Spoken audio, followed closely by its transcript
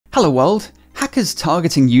Hello world! Hackers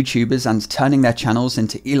targeting YouTubers and turning their channels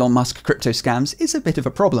into Elon Musk crypto scams is a bit of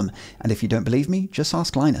a problem, and if you don't believe me, just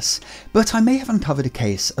ask Linus. But I may have uncovered a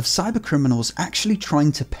case of cybercriminals actually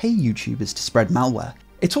trying to pay YouTubers to spread malware.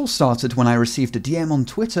 It all started when I received a DM on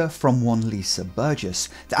Twitter from one Lisa Burgess,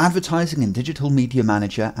 the advertising and digital media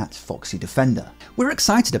manager at Foxy Defender. We're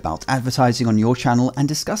excited about advertising on your channel and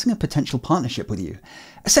discussing a potential partnership with you.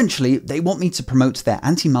 Essentially, they want me to promote their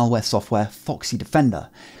anti-malware software, Foxy Defender.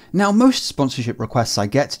 Now, most sponsorship requests I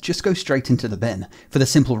get just go straight into the bin, for the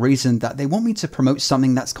simple reason that they want me to promote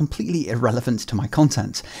something that's completely irrelevant to my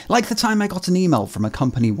content. Like the time I got an email from a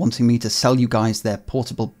company wanting me to sell you guys their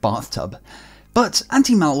portable bathtub. But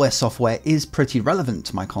anti-malware software is pretty relevant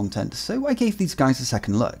to my content, so I gave these guys a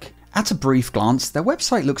second look. At a brief glance, their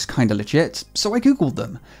website looks kinda legit, so I googled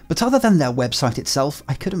them. But other than their website itself,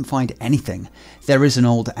 I couldn't find anything. There is an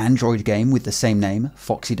old Android game with the same name,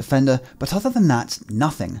 Foxy Defender, but other than that,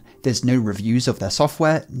 nothing. There's no reviews of their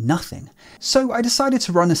software, nothing. So I decided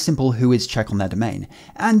to run a simple whois check on their domain,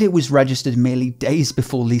 and it was registered merely days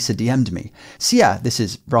before Lisa DM'd me. So yeah, this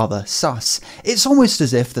is rather sus. It's almost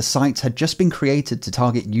as if the site had just been created to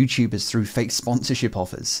target YouTubers through fake sponsorship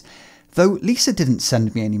offers. Though Lisa didn't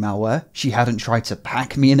send me any malware, she hadn't tried to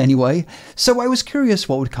hack me in any way, so I was curious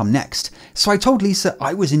what would come next, so I told Lisa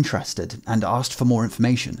I was interested and asked for more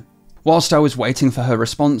information. Whilst I was waiting for her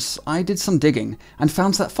response, I did some digging and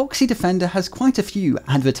found that Foxy Defender has quite a few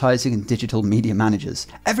advertising and digital media managers.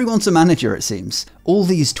 Everyone's a manager, it seems. All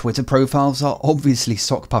these Twitter profiles are obviously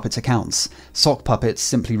sock puppet accounts. Sock puppets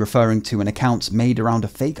simply referring to an account made around a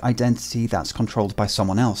fake identity that's controlled by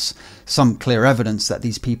someone else. Some clear evidence that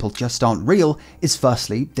these people just aren't real is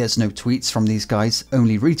firstly, there's no tweets from these guys,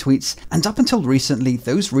 only retweets, and up until recently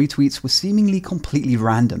those retweets were seemingly completely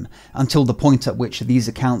random, until the point at which these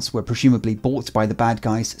accounts were presumably bought by the bad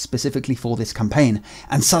guys specifically for this campaign,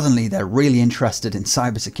 and suddenly they're really interested in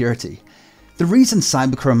cybersecurity. The reason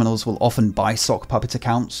cybercriminals will often buy sock puppet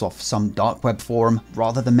accounts off some dark web forum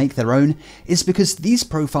rather than make their own is because these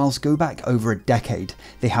profiles go back over a decade.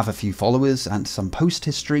 They have a few followers and some post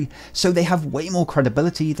history, so they have way more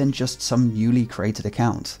credibility than just some newly created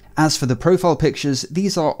account. As for the profile pictures,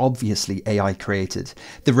 these are obviously AI created.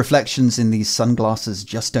 The reflections in these sunglasses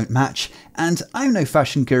just don't match, and I'm no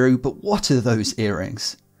fashion guru, but what are those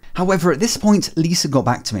earrings? However, at this point, Lisa got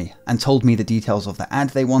back to me and told me the details of the ad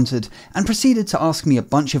they wanted and proceeded to ask me a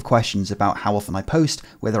bunch of questions about how often I post,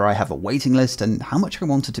 whether I have a waiting list, and how much I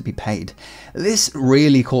wanted to be paid. This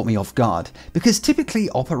really caught me off guard, because typically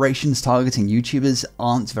operations targeting YouTubers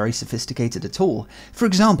aren't very sophisticated at all. For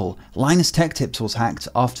example, Linus Tech Tips was hacked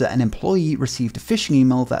after an employee received a phishing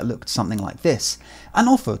email that looked something like this: an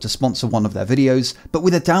offer to sponsor one of their videos, but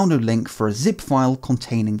with a download link for a zip file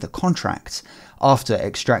containing the contract. After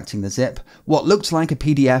extracting the zip, what looked like a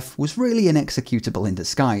PDF was really an executable in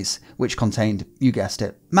disguise, which contained, you guessed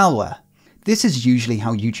it, malware. This is usually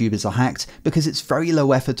how YouTubers are hacked because it's very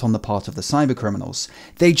low effort on the part of the cybercriminals.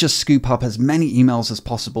 They just scoop up as many emails as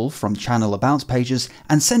possible from channel about pages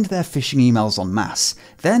and send their phishing emails en masse.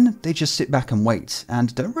 Then they just sit back and wait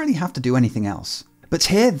and don't really have to do anything else. But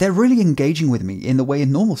here they're really engaging with me in the way a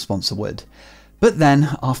normal sponsor would. But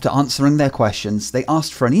then, after answering their questions, they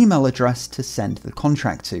asked for an email address to send the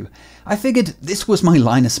contract to. I figured this was my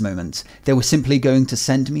Linus moment. They were simply going to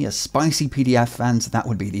send me a spicy PDF and that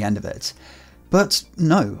would be the end of it. But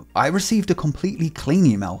no, I received a completely clean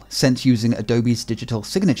email sent using Adobe's digital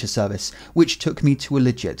signature service, which took me to a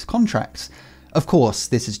legit contract. Of course,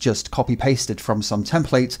 this is just copy-pasted from some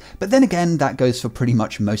template, but then again, that goes for pretty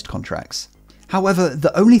much most contracts. However,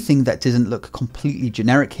 the only thing that didn't look completely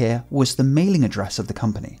generic here was the mailing address of the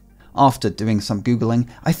company. After doing some googling,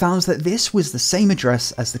 I found that this was the same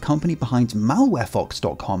address as the company behind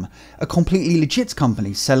MalwareFox.com, a completely legit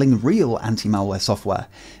company selling real anti-malware software.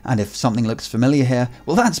 And if something looks familiar here,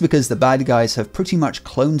 well, that's because the bad guys have pretty much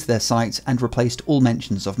cloned their site and replaced all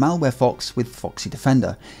mentions of MalwareFox with Foxy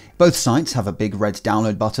Defender. Both sites have a big red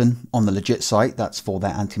download button. On the legit site, that's for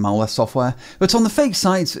their anti-malware software, but on the fake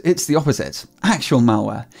site, it's the opposite, actual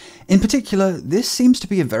malware. In particular, this seems to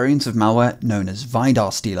be a variant of malware known as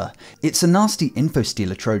Vidar Stealer. It's a nasty info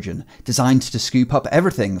stealer Trojan, designed to scoop up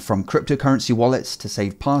everything from cryptocurrency wallets to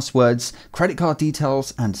save passwords, credit card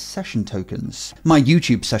details, and session tokens. My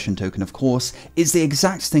YouTube session token, of course, is the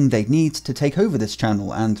exact thing they need to take over this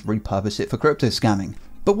channel and repurpose it for crypto scamming.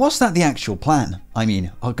 But was that the actual plan? I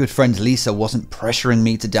mean, our good friend Lisa wasn't pressuring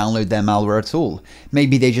me to download their malware at all.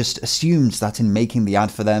 Maybe they just assumed that in making the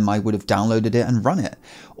ad for them I would have downloaded it and run it.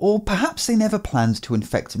 Or perhaps they never planned to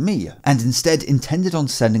infect me, and instead intended on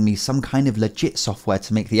sending me some kind of legit software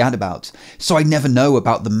to make the ad about, so I'd never know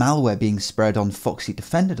about the malware being spread on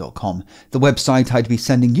foxydefender.com, the website I'd be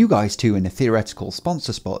sending you guys to in a theoretical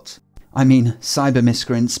sponsor spot. I mean, cyber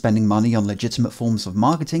miscreants spending money on legitimate forms of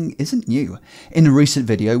marketing isn't new. In a recent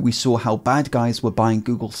video, we saw how bad guys were buying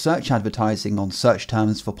Google search advertising on search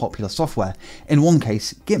terms for popular software, in one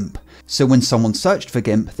case, GIMP. So when someone searched for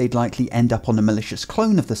GIMP, they'd likely end up on a malicious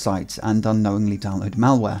clone of the site and unknowingly download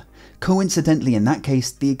malware. Coincidentally, in that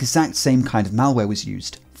case, the exact same kind of malware was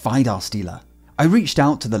used, FIDAR stealer. I reached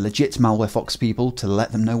out to the legit MalwareFox people to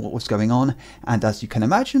let them know what was going on, and as you can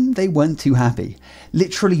imagine, they weren't too happy.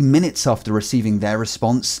 Literally minutes after receiving their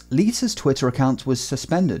response, Lisa's Twitter account was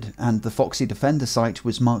suspended, and the Foxy Defender site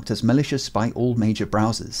was marked as malicious by all major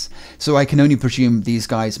browsers. So I can only presume these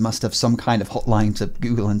guys must have some kind of hotline to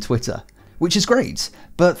Google and Twitter. Which is great,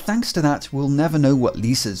 but thanks to that, we'll never know what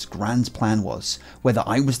Lisa's grand plan was, whether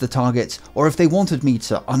I was the target, or if they wanted me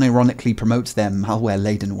to unironically promote their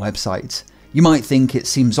malware-laden website. You might think it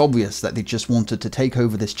seems obvious that they just wanted to take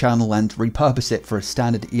over this channel and repurpose it for a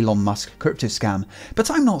standard Elon Musk crypto scam,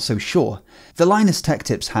 but I'm not so sure. The Linus Tech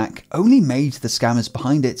Tips hack only made the scammers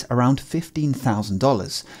behind it around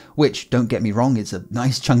 $15,000, which, don't get me wrong, is a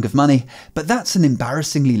nice chunk of money, but that's an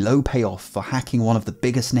embarrassingly low payoff for hacking one of the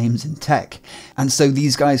biggest names in tech, and so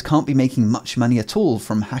these guys can't be making much money at all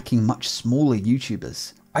from hacking much smaller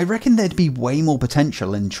YouTubers. I reckon there'd be way more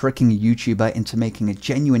potential in tricking a YouTuber into making a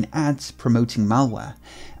genuine ad promoting malware,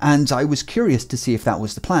 and I was curious to see if that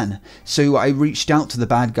was the plan, so I reached out to the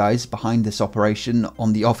bad guys behind this operation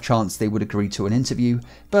on the off chance they would agree to an interview,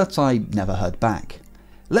 but I never heard back.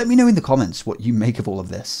 Let me know in the comments what you make of all of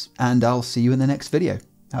this, and I'll see you in the next video.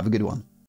 Have a good one.